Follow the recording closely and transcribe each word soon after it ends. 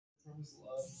his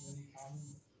love, with any common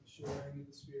sharing in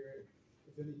the Spirit,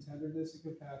 with any tenderness and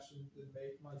compassion, then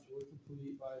make my joy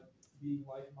complete by being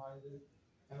like-minded,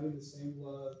 having the same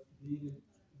love,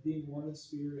 being one in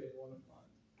spirit and one in mind.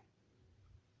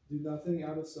 Do nothing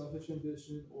out of selfish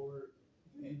ambition or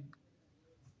vain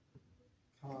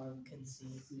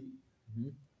conceit. Mm-hmm.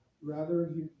 Rather,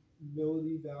 in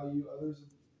humility, value others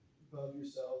above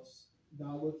yourselves,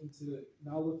 not looking to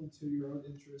your own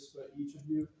interests, but each of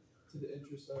you to the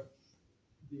interest of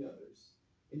the others.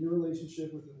 In your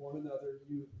relationship with one another,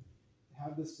 you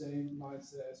have the same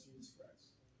mindset as Jesus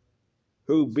Christ,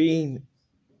 who being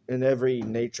in every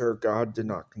nature God did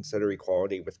not consider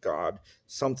equality with God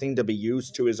something to be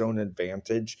used to his own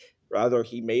advantage. Rather,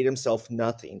 he made himself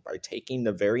nothing by taking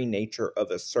the very nature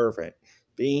of a servant,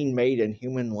 being made in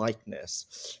human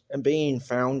likeness, and being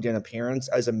found in appearance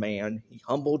as a man, he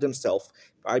humbled himself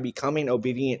by becoming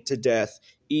obedient to death,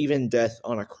 even death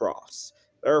on a cross.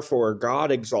 Therefore,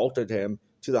 God exalted him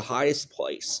to the highest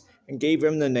place and gave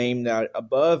him the name that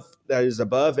is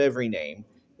above every name,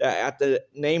 that at the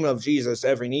name of Jesus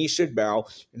every knee should bow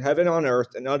in heaven, on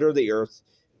earth, and under the earth,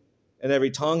 and every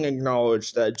tongue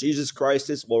acknowledge that Jesus Christ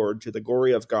is Lord, to the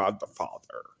glory of God the Father.